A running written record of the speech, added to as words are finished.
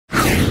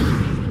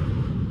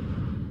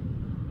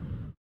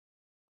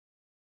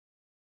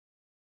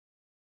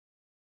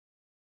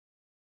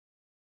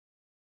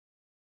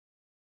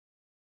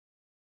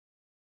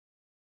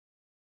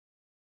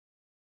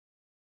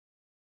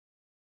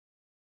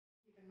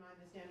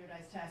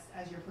standardized tests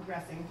as you're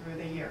progressing through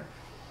the year?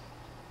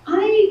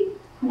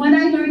 What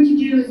I learned to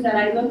do is that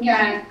I look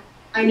at,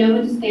 I know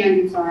what the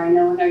standards are, I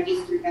know what our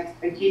district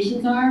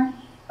expectations are,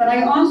 but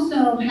I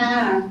also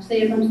have,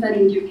 say if I'm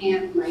studying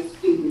Japan for my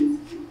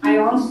students, I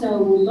also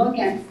will look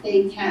at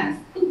state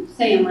tests,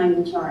 say in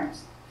language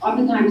arts.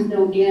 Oftentimes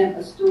they'll give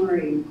a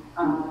story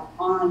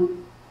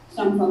on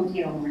some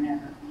folktale or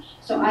whatever.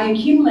 So I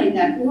accumulate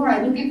that, or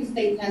I look at the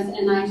state test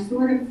and I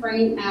sort of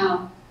frame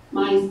out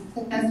my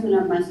assessment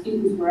of my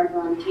students wherever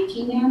I'm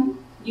teaching them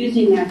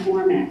using that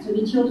format. So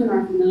the children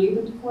are familiar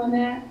with the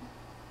format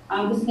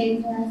of the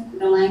state test,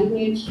 the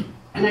language,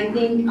 and I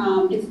think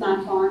it's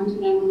not foreign to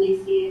them when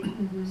they see it.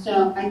 Mm-hmm.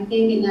 So I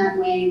think in that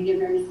way they're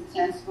very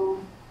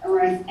successful, or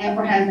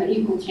has an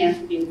equal chance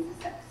of being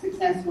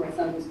successful as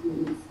other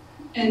students.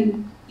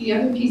 And the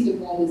other piece of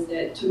that is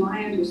that, to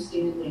my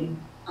understanding,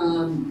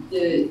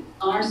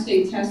 our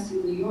state tests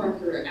in New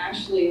York are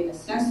actually an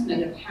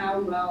assessment of how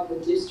well the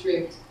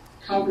district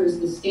covers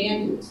the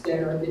standards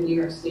that are the New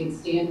York State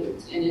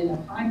standards. And in a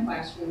prime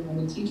classroom,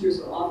 when the teachers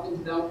are often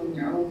developing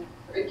their own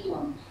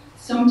curriculum,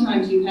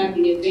 sometimes you have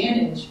the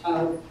advantage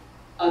of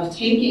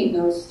taking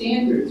those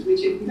standards, which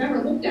if you've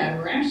ever looked at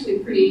are actually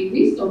pretty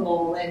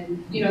reasonable,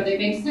 and they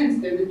make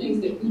sense. They're the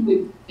things that we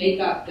would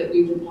make up that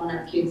we would want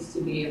our kids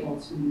to be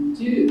able to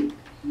do.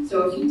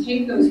 So if you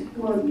take those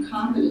core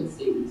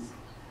competencies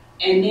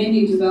and then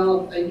you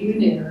develop a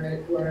unit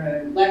or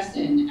a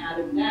lesson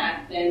out of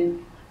that,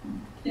 then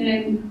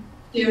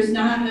there's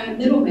not a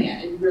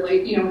middleman, and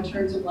really, in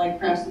terms of like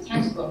perhaps a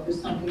textbook or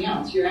something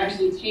else. You're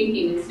actually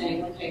taking and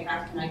saying, okay,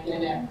 how can I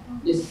get at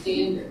this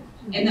standard?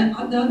 And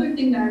the other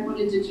thing that I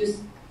wanted to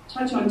just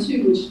touch on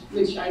too,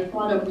 which I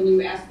thought of when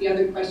you asked the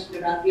other question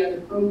about the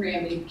other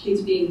program and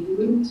kids being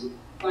grouped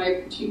by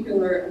a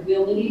particular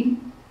ability.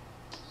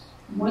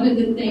 One of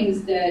the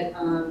things that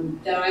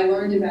I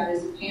learned about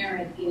as a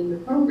parent in the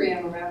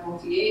program around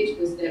multi-age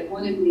was that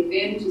one of the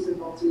advantages of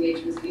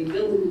multi-age was the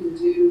ability to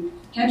do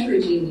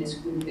heterogeneous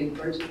grouping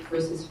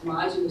versus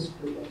homogeneous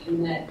grouping,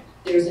 and that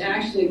there's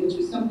actually, which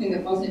was something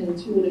that wasn't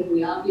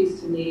intuitively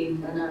obvious to me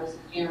when I was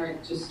a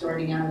parent just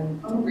starting out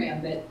in the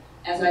program, but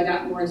as I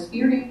got more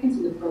experience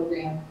in the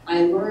program,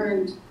 I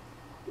learned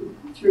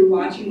through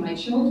watching my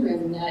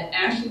children that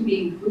actually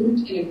being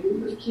grouped in a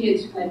group of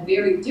kids who had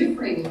very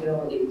differing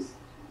abilities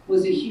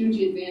was a huge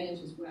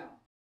advantage as well.